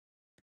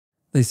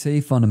They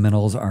say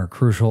fundamentals are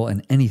crucial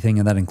in anything,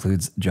 and that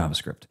includes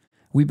JavaScript.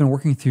 We've been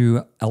working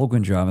through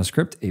Eloquent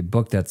JavaScript, a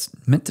book that's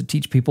meant to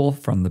teach people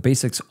from the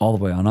basics all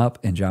the way on up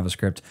in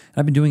JavaScript. And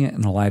I've been doing it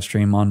in a live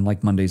stream on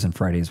like Mondays and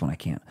Fridays when I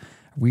can.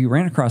 We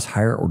ran across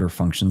higher order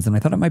functions, and I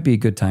thought it might be a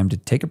good time to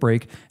take a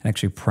break and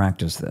actually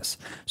practice this.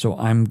 So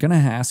I'm going to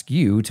ask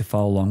you to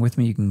follow along with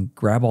me. You can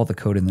grab all the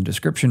code in the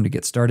description to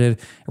get started.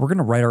 And we're going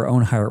to write our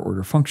own higher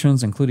order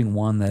functions, including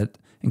one that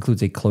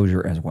includes a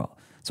closure as well.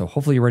 So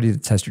hopefully you're ready to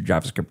test your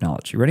JavaScript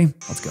knowledge. You ready?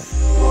 Let's go.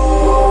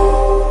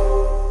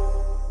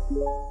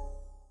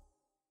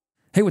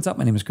 Hey, what's up?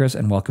 My name is Chris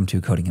and welcome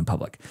to Coding in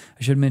Public.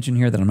 I should mention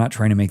here that I'm not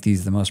trying to make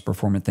these the most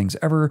performant things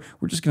ever.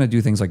 We're just going to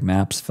do things like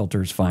maps,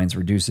 filters, finds,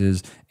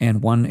 reduces,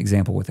 and one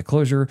example with a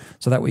closure.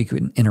 So that way you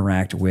can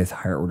interact with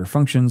higher order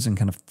functions and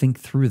kind of think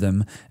through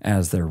them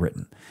as they're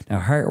written. Now,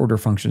 higher order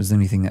function is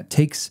anything that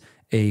takes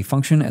a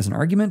function as an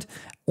argument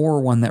or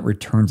one that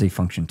returns a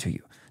function to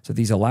you. So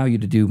these allow you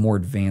to do more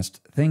advanced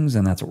things,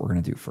 and that's what we're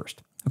going to do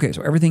first. Okay,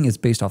 so everything is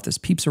based off this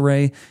peeps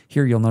array.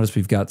 Here you'll notice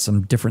we've got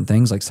some different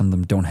things, like some of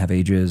them don't have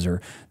ages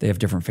or they have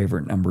different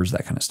favorite numbers,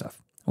 that kind of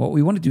stuff. What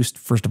we want to do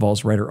first of all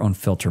is write our own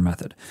filter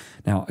method.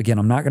 Now, again,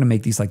 I'm not going to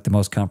make these like the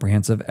most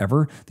comprehensive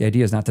ever. The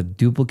idea is not to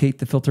duplicate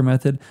the filter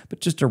method,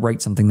 but just to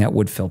write something that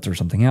would filter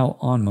something out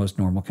on most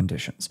normal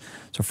conditions.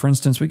 So for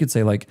instance, we could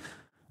say like,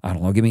 I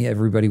don't know, give me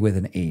everybody with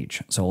an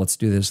age. So let's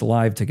do this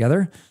live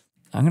together.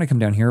 I'm going to come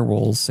down here.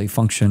 We'll say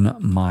function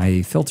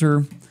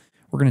myFilter.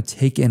 We're going to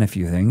take in a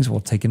few things. We'll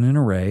take in an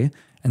array,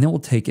 and then we'll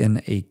take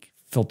in a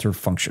filter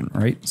function,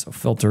 right? So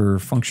filter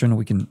function,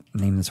 we can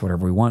name this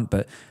whatever we want,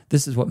 but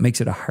this is what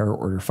makes it a higher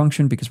order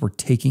function because we're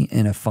taking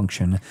in a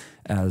function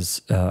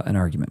as an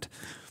argument.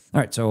 All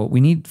right, so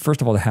we need,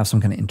 first of all, to have some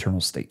kind of internal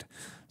state.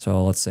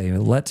 So let's say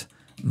let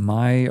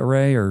my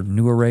array or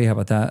new array, how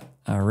about that?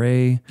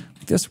 Array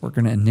like this, we're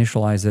going to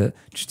initialize it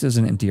just as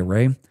an empty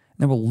array.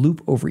 Then we'll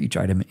loop over each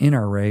item in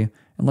our array,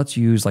 and let's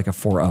use like a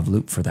for of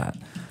loop for that.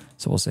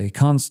 So we'll say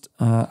const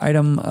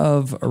item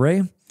of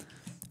array.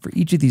 For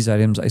each of these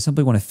items, I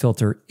simply want to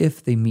filter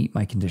if they meet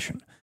my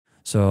condition.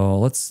 So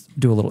let's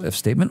do a little if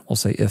statement. We'll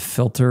say if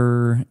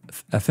filter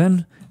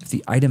fn, if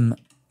the item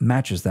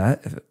matches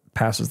that, if it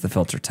passes the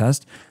filter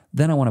test,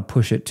 then I want to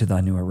push it to the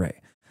new array.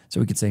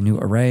 So we could say new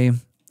array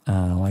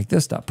like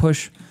this dot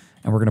push,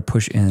 and we're going to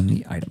push in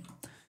the item.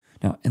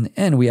 Now, in the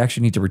end, we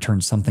actually need to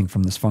return something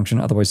from this function.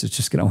 Otherwise, it's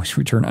just going to always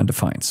return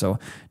undefined. So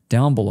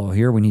down below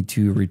here, we need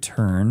to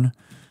return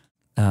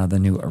the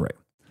new array.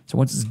 So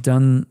once it's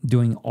done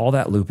doing all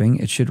that looping,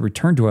 it should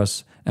return to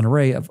us an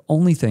array of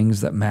only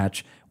things that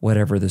match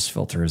whatever this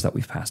filter is that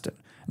we've passed it.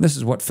 And this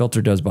is what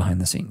filter does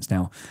behind the scenes.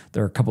 Now,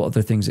 there are a couple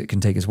other things it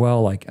can take as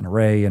well, like an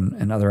array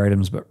and other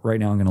items, but right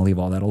now I'm going to leave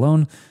all that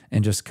alone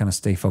and just kind of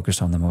stay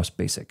focused on the most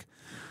basic.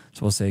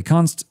 So we'll say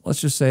const,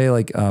 let's just say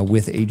like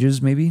with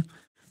ages maybe.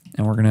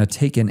 And we're going to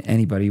take in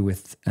anybody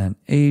with an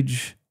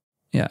age.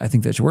 Yeah, I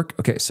think that should work.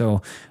 Okay,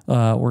 so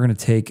we're going to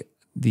take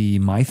the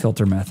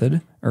myFilter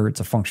method, or it's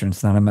a function,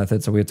 it's not a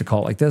method, so we have to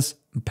call it like this,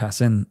 and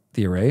pass in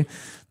the array.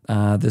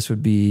 This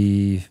would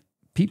be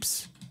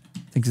peeps,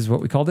 I think this is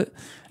what we called it.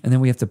 And then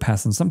we have to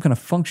pass in some kind of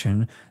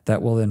function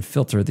that will then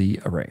filter the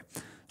array.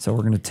 So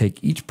we're going to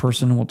take each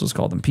person, we'll just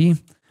call them p.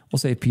 We'll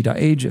say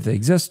p.age, if they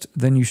exist,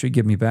 then you should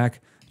give me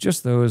back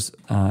just those,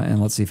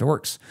 and let's see if it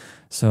works.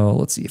 So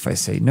let's see if I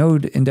say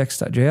node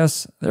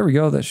index.js, there we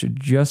go. That should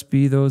just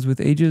be those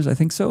with ages, I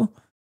think so.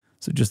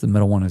 So just the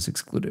middle one is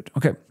excluded.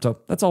 Okay, so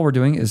that's all we're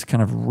doing is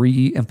kind of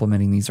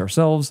re-implementing these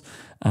ourselves,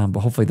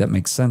 but hopefully that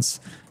makes sense,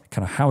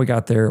 kind of how we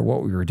got there,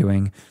 what we were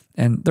doing.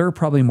 And there are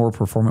probably more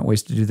performant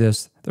ways to do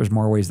this. There's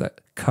more ways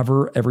that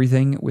cover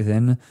everything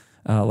within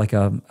like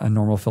a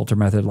normal filter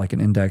method, like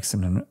an index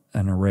and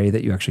an array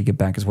that you actually get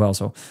back as well.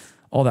 So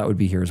all that would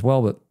be here as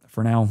well, but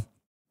for now,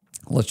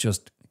 let's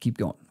just keep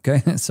going,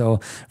 okay?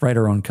 So write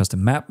our own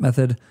custom map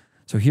method.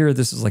 So here,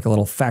 this is like a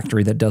little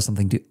factory that does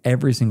something to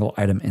every single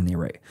item in the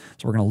array.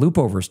 So we're going to loop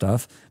over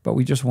stuff, but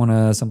we just want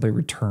to simply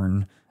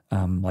return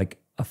like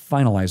a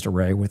finalized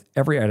array with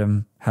every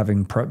item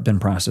having been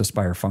processed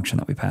by our function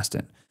that we passed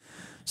in.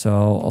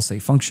 So I'll say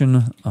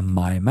function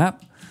my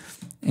map,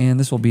 and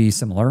this will be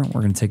similar.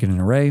 We're going to take it in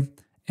an array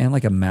and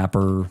like a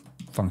mapper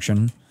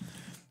function,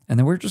 and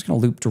then we're just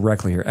going to loop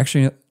directly here.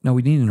 Actually, no,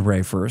 we need an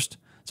array first.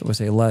 So we'll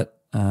say let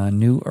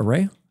new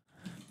array.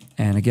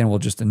 And again, we'll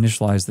just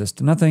initialize this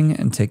to nothing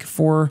and take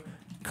for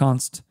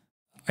const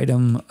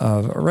item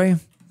of array.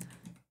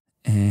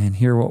 And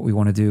here what we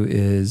want to do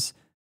is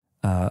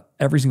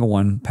every single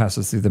one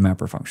passes through the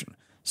mapper function.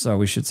 So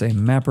we should say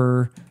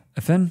mapper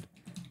fn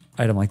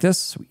item like this.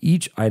 So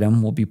each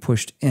item will be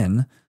pushed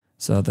in.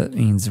 So that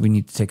means we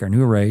need to take our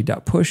new array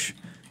dot push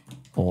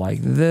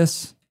like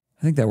this.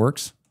 I think that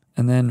works.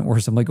 And then we're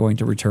simply going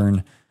to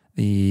return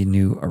the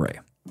new array.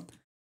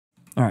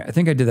 All right, I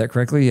think I did that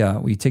correctly.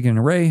 We take an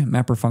array,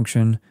 mapper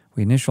function,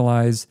 we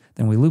initialize,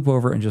 then we loop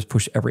over and just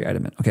push every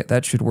item in. Okay,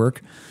 that should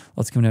work.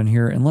 Let's come down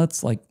here and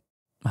let's like,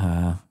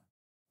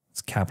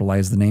 let's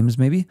capitalize the names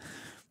maybe.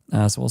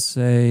 So we'll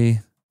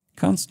say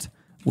const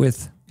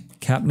with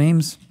cap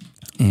names,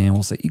 and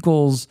we'll say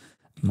equals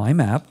my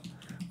map.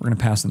 we're going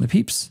to pass in the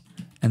peeps,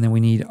 and then we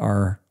need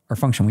our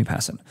function we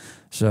pass in.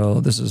 So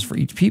this is for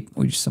each peep.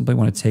 We just simply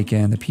want to take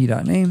in the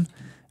p.name.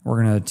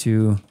 We're going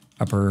to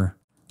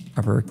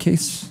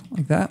uppercase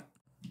like that.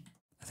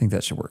 I think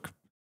that should work.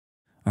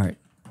 All right,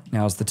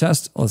 now is the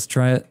test. Let's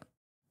try it.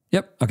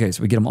 Yep. Okay,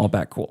 so we get them all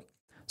back. Cool.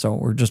 So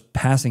we're just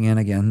passing in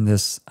again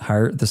this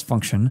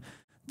function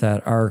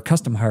that our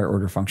custom higher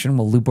order function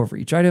will loop over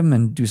each item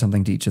and do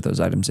something to each of those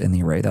items in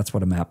the array. That's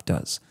what a map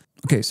does.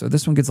 Okay, so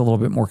this one gets a little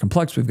bit more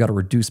complex. We've got a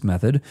reduce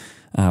method,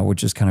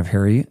 which is kind of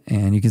hairy.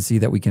 And you can see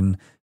that we can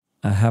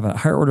have a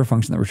higher order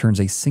function that returns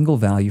a single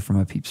value from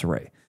a peeps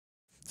array.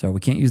 So we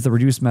can't use the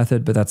reduce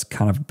method, but that's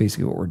kind of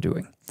basically what we're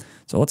doing.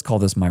 So let's call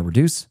this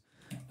myReduce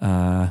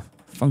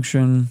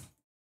function.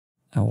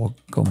 And we'll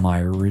go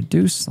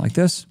myReduce like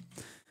this.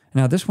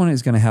 Now this one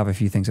is going to have a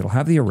few things. It'll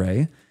have the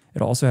array.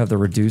 It'll also have the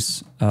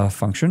reduce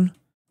function,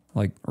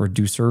 like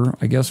reducer,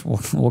 I guess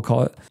we'll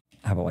call it.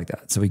 How about like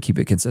that? So we keep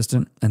it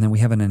consistent. And then we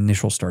have an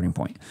initial starting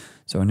point.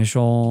 So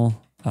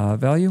initial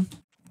value.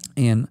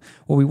 And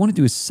what we want to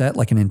do is set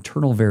like an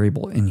internal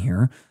variable in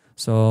here.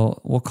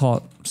 So we'll call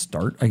it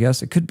start, I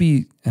guess. It could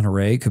be an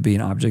array, it could be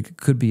an object, it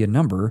could be a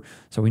number.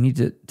 So we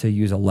need to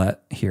use a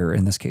let here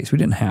in this case. We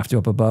didn't have to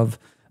up above.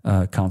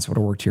 Const would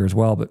have worked here as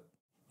well, but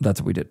that's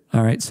what we did.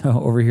 All right, so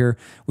over here,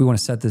 we want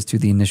to set this to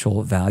the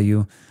initial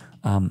value.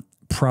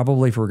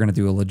 Probably if we're going to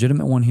do a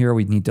legitimate one here,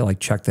 we'd need to like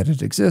check that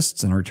it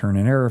exists and return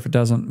an error if it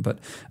doesn't. But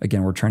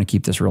again, we're trying to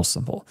keep this real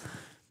simple.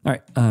 All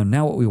right,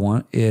 now what we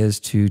want is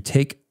to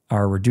take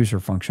our reducer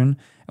function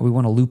and we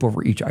want to loop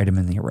over each item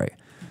in the array.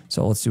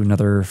 So let's do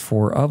another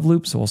for of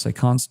loop. So we'll say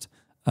const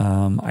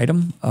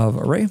item of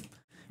array.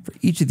 For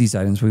each of these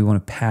items, we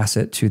want to pass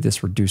it to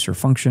this reducer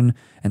function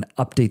and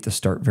update the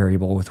start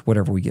variable with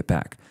whatever we get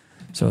back.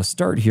 So a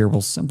start here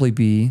will simply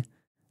be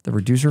the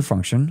reducer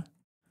function,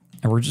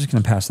 and we're just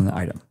going to pass in the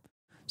item.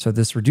 So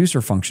this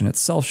reducer function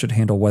itself should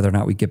handle whether or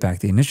not we get back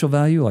the initial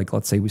value, like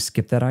let's say we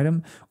skip that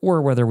item,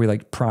 or whether we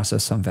like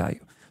process some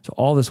value. So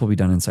all this will be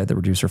done inside the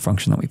reducer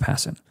function that we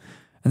pass in.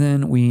 And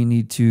then we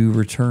need to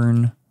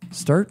return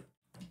start.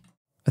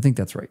 I think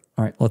that's right.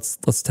 All right, let's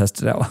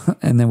test it out,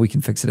 and then we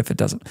can fix it if it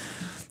doesn't.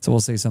 So we'll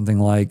say something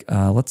like,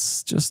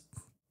 let's just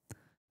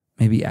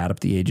maybe add up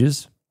the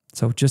ages.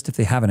 So just if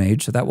they have an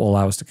age, so that will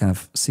allow us to kind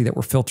of see that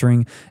we're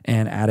filtering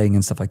and adding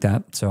and stuff like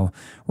that. So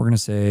we're going to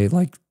say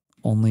like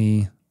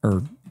only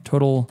or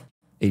total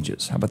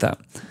ages. How about that?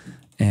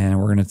 And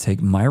we're going to take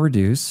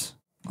myReduce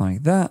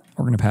like that.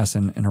 We're going to pass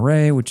in an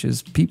array, which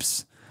is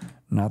peeps,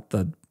 not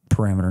the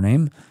parameter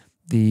name,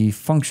 the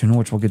function,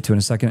 which we'll get to in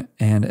a second,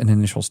 and an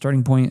initial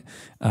starting point,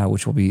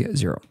 which will be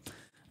 0,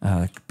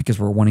 because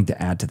we're wanting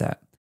to add to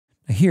that.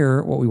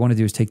 Here, what we want to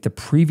do is take the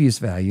previous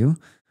value.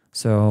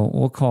 So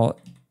we'll call it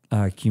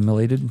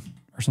accumulated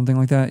or something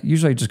like that.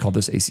 Usually I just call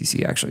this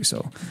ACC actually.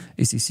 So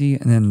ACC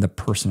and then the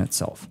person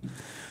itself.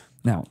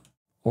 Now,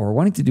 what we're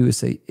wanting to do is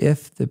say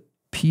if the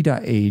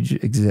p.age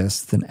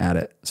exists, then add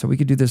it. So we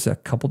could do this a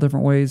couple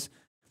different ways.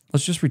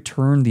 Let's just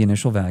return the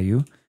initial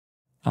value.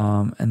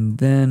 And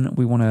then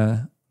we want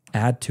to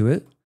add to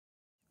it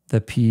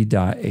the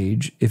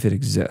p.age if it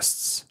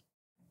exists.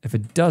 If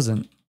it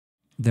doesn't,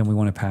 then we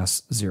want to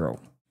pass 0.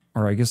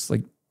 Or I guess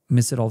like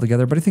miss it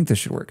altogether, but I think this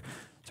should work.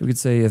 So we could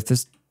say if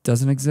this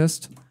doesn't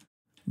exist,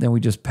 then we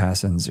just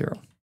pass in 0.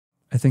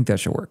 I think that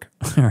should work.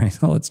 All right,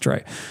 well, let's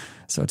try.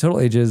 So total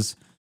ages,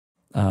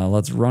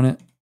 let's run it.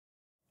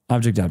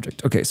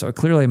 Object. Okay, so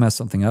clearly I messed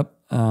something up.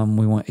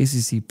 We want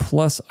ACC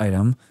plus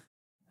item,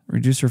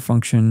 reducer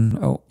function.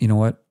 Oh, you know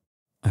what?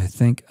 I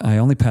think I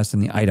only passed in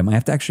the item. I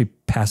have to actually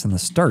pass in the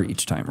start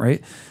each time,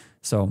 right?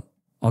 So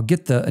I'll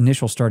get the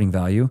initial starting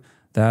value.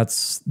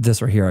 That's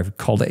this right here. I've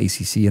called it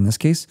ACC in this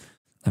case.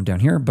 I'm down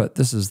here, but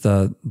this is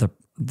the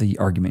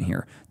argument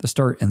here. The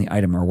start and the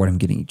item are what I'm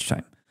getting each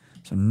time.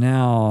 So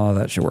now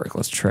that should work.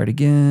 Let's try it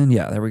again.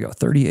 Yeah, there we go.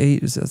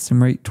 38, is that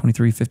seem right?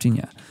 23, 15,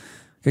 yeah.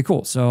 Okay,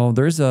 cool. So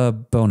there's a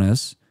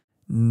bonus,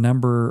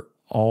 number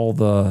all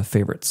the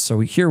favorites. So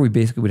here we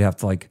basically would have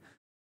to like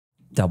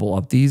double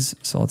up these.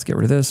 So let's get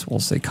rid of this. We'll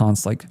say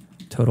const like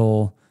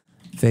total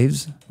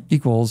faves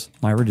equals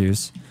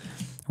myReduce.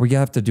 We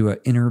have to do an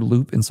inner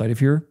loop inside of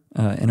here,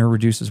 inner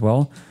reduce as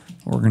well.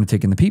 We're going to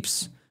take in the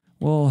peeps.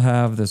 We'll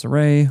have this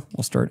array.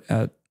 We'll start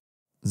at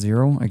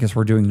 0. I guess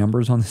we're doing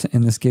numbers on this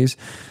in this case.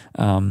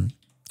 And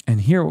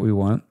here what we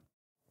want,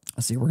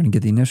 let's see, we're going to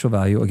get the initial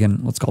value.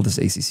 Again, let's call this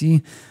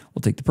ACC.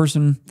 We'll take the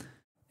person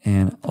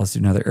and let's do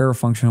another arrow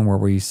function where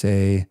we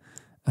say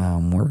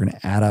we're going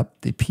to add up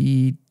the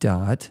p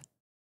dot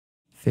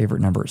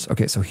favorite numbers.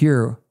 Okay, so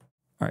here,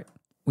 all right,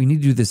 we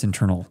need to do this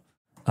internal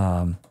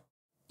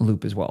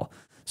loop as well.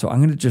 So I'm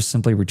going to just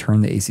simply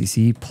return the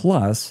ACC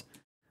plus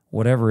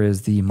whatever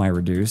is the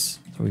myReduce.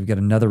 So we've got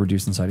another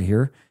reduce inside of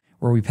here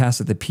where we pass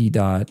it the p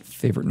dot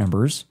favorite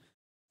numbers.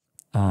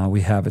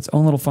 We have its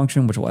own little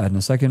function, which we'll add in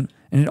a second.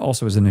 And it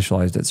also is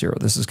initialized at 0.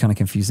 This is kind of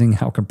confusing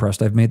how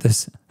compressed I've made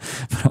this,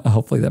 but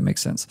hopefully that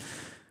makes sense.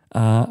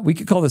 We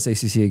could call this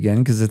ACC again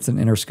because it's an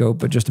inner scope,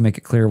 but just to make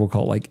it clear, we'll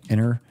call it like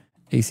inner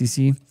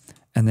ACC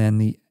and then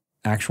the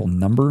actual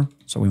number.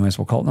 So we might as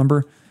well call it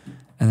number.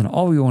 And then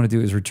all we want to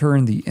do is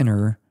return the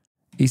inner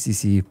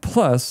ACC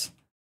plus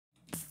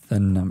the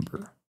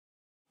number.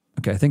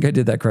 Okay, I think I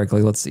did that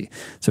correctly. Let's see.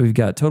 So we've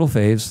got total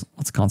faves.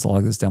 Let's console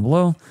log this down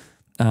below,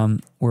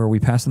 where we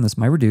pass in this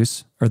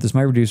myReduce, or this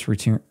myReduce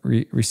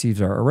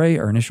receives our array,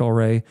 our initial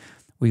array.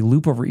 We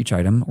loop over each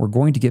item. We're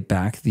going to get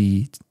back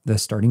the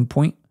starting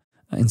point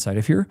inside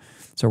of here.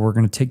 So we're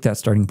going to take that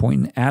starting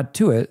point and add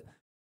to it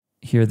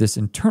here this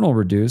internal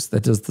reduce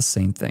that does the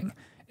same thing.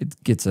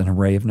 It gets an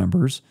array of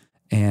numbers,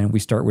 and we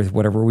start with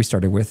whatever we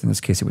started with. In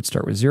this case, it would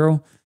start with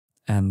 0.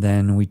 And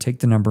then we take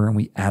the number and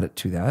we add it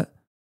to that.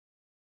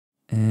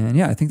 And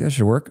yeah, I think that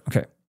should work.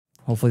 Okay,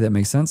 hopefully that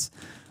makes sense.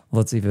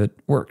 Let's see if it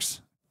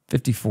works.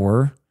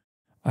 54.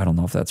 I don't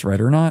know if that's right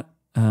or not.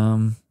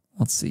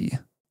 Let's see.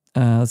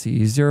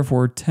 0,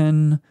 4,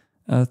 10,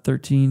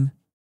 13.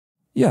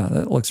 Yeah,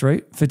 that looks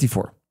right.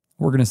 54.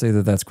 We're going to say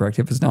that that's correct.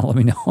 If it's not, let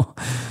me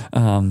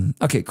know.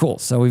 Okay, cool.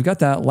 So we've got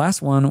that.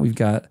 Last one, we've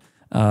got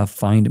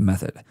find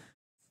method.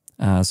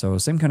 So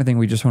same kind of thing.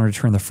 We just want to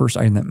return the first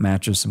item that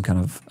matches some kind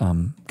of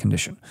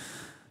condition.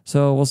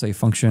 So we'll say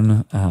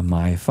function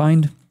my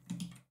find.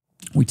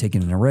 We take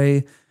in an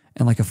array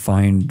and like a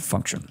find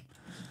function.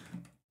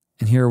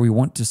 And here we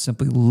want to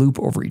simply loop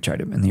over each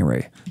item in the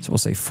array. So we'll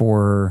say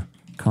for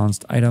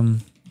const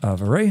item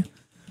of array.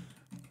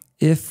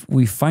 If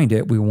we find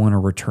it, we want to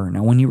return.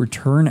 Now, when you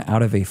return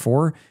out of a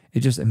for, it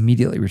just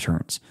immediately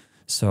returns.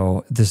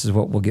 So this is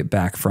what we'll get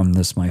back from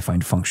this my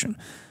find function.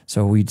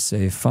 So we'd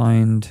say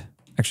find,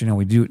 actually, no,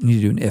 we need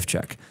to do an if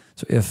check.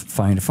 So if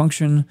find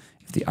function,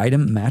 if the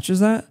item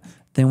matches that,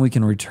 then we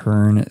can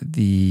return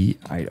the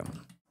item.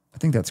 I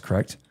think that's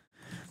correct.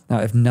 Now,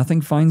 if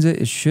nothing finds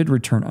it, it should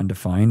return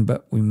undefined,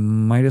 but we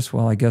might as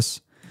well, I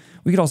guess,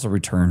 we could also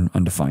return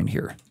undefined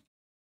here.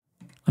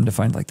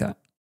 Undefined like that.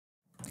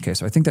 Okay,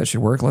 so I think that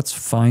should work. Let's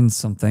find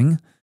something.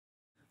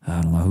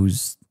 I don't know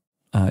who's,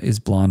 is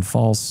blonde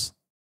false?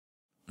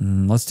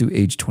 Let's do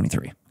age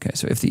 23. Okay,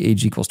 so if the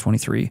age equals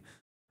 23,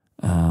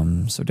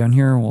 so down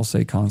here we'll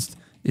say const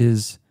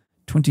is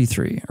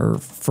 23, or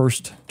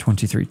first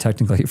 23,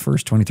 technically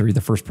first 23,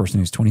 the first person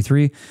who's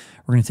 23.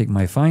 We're going to take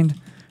my find,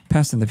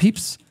 pass in the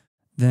peeps.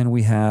 Then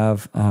we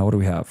have, what do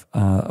we have?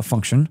 A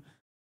function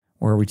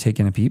where we take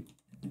in a peep,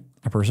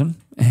 a person,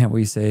 and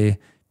we say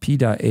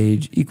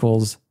p.age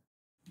equals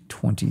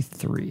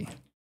 23. All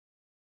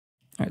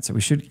right, so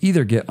we should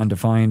either get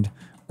undefined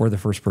or the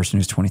first person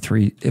who's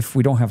 23. If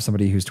we don't have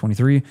somebody who's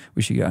 23,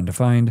 we should get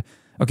undefined.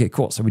 Okay,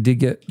 cool. So we did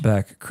get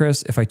back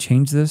Chris. If I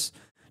change this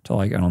to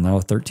like, I don't know,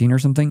 13 or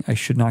something, I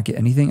should not get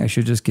anything. I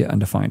should just get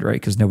undefined, right?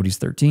 Because nobody's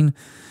 13.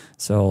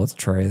 So let's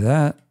try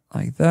that,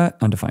 like that,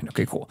 undefined.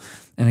 Okay, cool.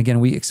 And again,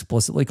 we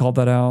explicitly called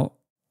that out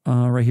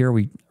right here.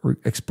 We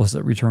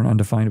explicitly return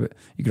undefined, but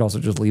you could also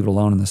just leave it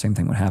alone and the same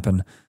thing would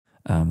happen.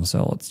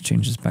 So let's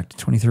change this back to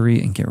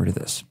 23 and get rid of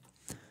this.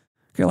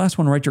 Okay, last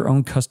one, write your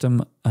own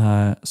custom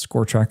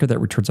score tracker that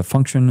returns a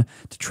function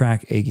to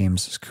track a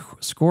game's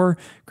score,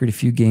 create a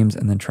few games,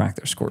 and then track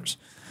their scores.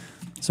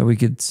 So we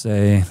could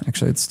say,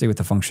 actually, let's stay with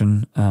the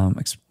function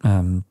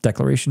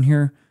declaration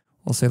here.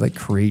 We'll say like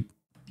create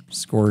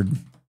scored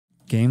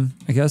game,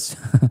 I guess.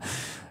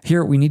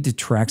 Here, we need to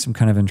track some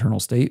kind of internal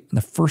state. And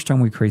the first time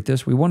we create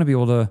this, we want to be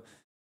able to,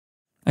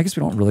 I guess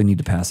we don't really need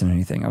to pass in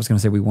anything. I was going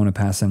to say we want to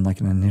pass in like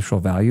an initial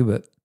value,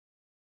 but I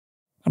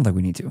don't think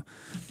we need to.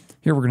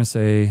 Here we're going to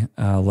say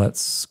let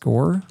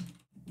score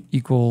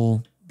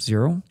equal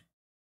 0. Is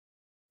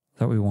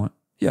that what we want?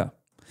 Yeah.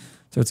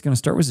 So it's going to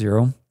start with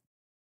 0.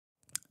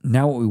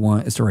 Now what we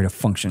want is to write a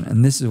function,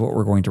 and this is what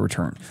we're going to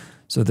return.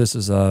 So this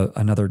is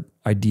another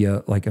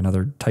idea, like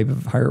another type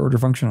of higher order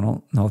function. I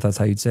don't know if that's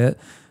how you'd say it.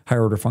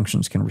 Higher order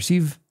functions can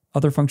receive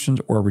other functions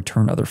or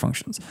return other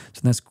functions.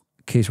 So in this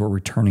case, we're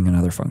returning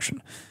another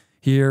function.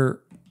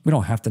 Here, we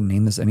don't have to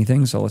name this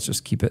anything, so let's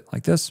just keep it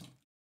like this.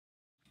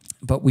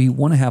 But we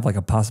want to have like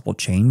a possible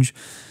change.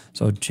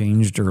 So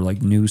changed or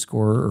like new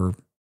score, or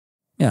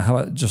yeah, how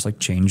about just like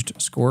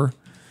changed score?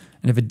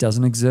 And if it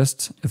doesn't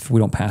exist, if we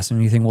don't pass in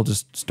anything, we'll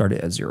just start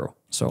it at 0.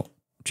 So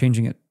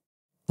changing it,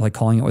 like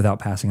calling it without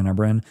passing a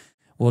number in,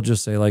 we'll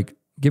just say like,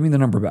 give me the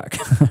number back.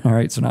 All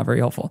right, so not very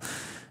helpful.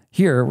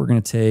 Here, we're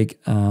going to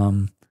take,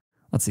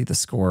 let's see, the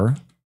score.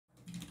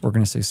 We're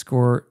going to say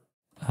score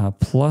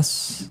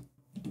plus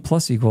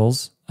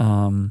equals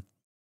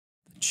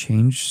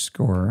change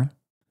score.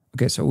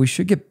 Okay, so we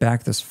should get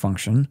back this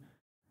function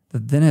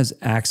that then has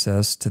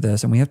access to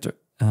this, and we have to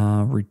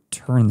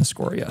return the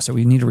score. Yeah, so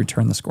we need to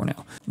return the score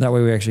now. That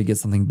way we actually get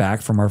something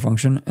back from our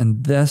function,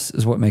 and this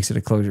is what makes it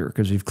a closure,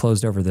 because we've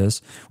closed over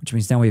this, which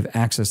means now we have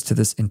access to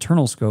this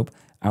internal scope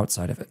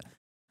outside of it.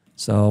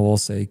 So we'll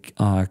say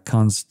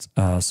const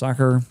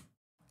soccer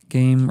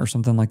game or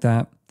something like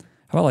that.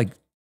 How about like,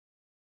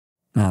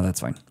 no, that's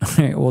fine. All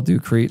right, we'll do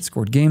create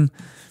scored game,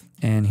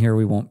 and here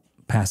we won't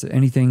pass it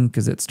anything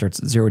because it starts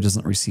at 0,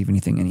 doesn't receive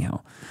anything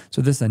anyhow.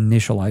 So this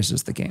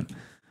initializes the game.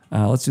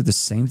 Let's do the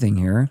same thing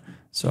here.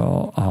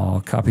 So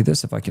I'll copy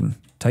this if I can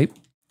type,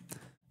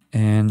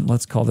 and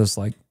let's call this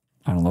like,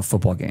 I don't know,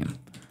 football game.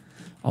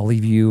 I'll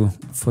leave you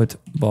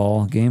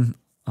football game.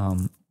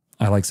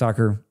 I like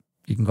soccer.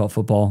 You can call it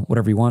football,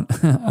 whatever you want.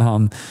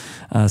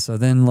 So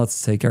then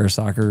let's take our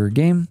soccer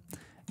game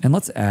and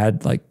let's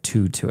add like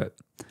 2 to it.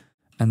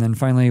 And then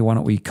finally, why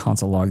don't we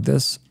console log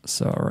this?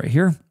 So right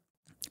here.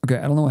 Okay,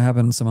 I don't know what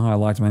happened. Somehow I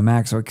locked my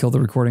Mac, so it killed the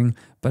recording.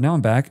 But now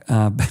I'm back,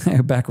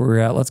 back where we're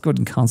at. Let's go ahead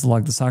and console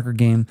log the soccer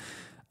game.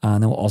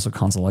 And then we'll also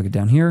console log it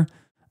down here.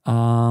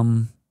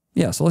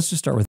 Yeah, so let's just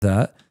start with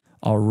that.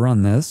 I'll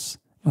run this.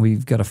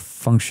 We've got a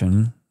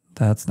function.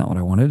 That's not what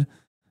I wanted.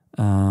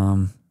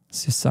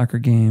 See, soccer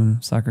game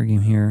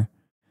here.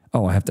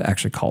 Oh, I have to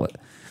actually call it.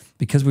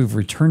 Because we've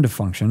returned a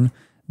function,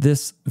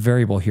 this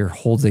variable here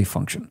holds a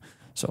function.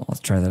 So let's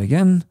try that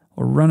again.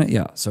 We'll run it.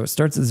 Yeah, so it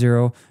starts at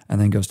 0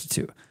 and then goes to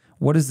 2.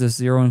 What is this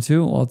 0 and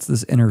 2? Well, it's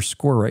this inner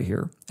score right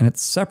here. And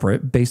it's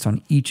separate based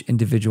on each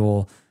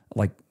individual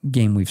like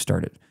game we've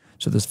started.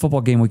 So this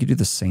football game, we could do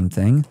the same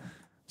thing.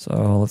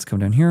 So let's come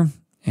down here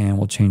and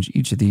we'll change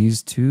each of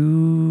these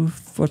to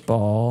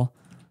football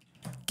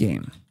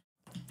game.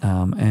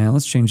 And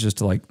let's change this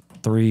to like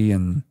 3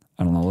 and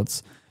I don't know,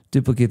 let's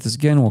duplicate this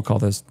again. We'll call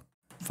this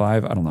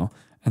 5, I don't know.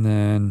 And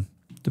then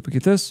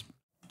duplicate this,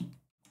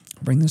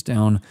 bring this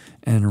down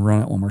and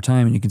run it one more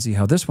time. And you can see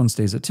how this one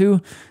stays at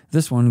 2.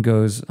 This one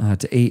goes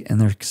to 8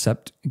 and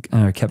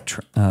they're kept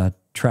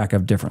track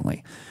of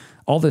differently.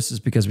 All this is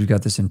because we've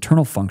got this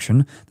internal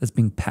function that's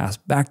being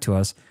passed back to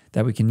us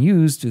that we can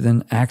use to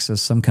then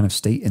access some kind of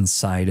state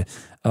inside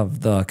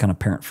of the kind of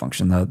parent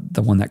function,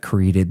 the one that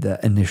created,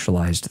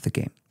 initialized the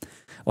game.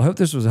 Well, I hope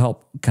this was a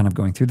help kind of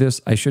going through this.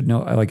 I should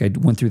know, I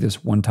went through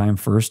this one time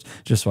first,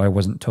 just so I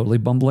wasn't totally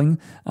bumbling,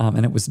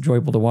 and it was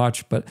enjoyable to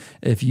watch. But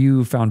if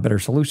you found better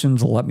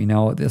solutions, let me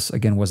know. This,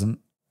 again, wasn't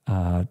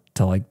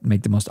to like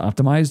make the most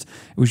optimized.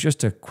 It was just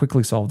to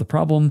quickly solve the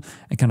problem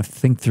and kind of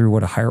think through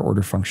what a higher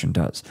order function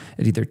does.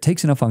 It either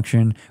takes in a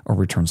function or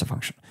returns a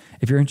function.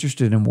 If you're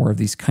interested in more of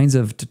these kinds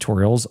of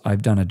tutorials,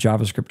 I've done a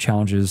JavaScript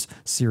challenges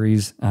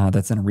series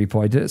that's in a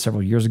repo. I did it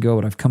several years ago,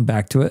 but I've come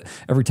back to it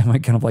every time I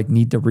kind of like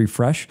need to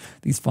refresh.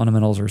 These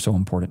fundamentals are so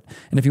important.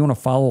 And if you want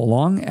to follow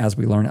along as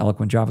we learn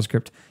eloquent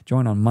JavaScript,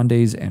 join on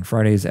Mondays and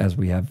Fridays as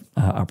we have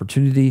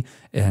opportunity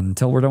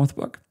until we're done with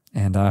the book.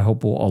 And I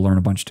hope we'll all learn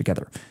a bunch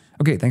together.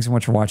 Okay, thanks so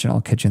much for watching.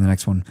 I'll catch you in the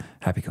next one.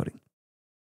 Happy coding.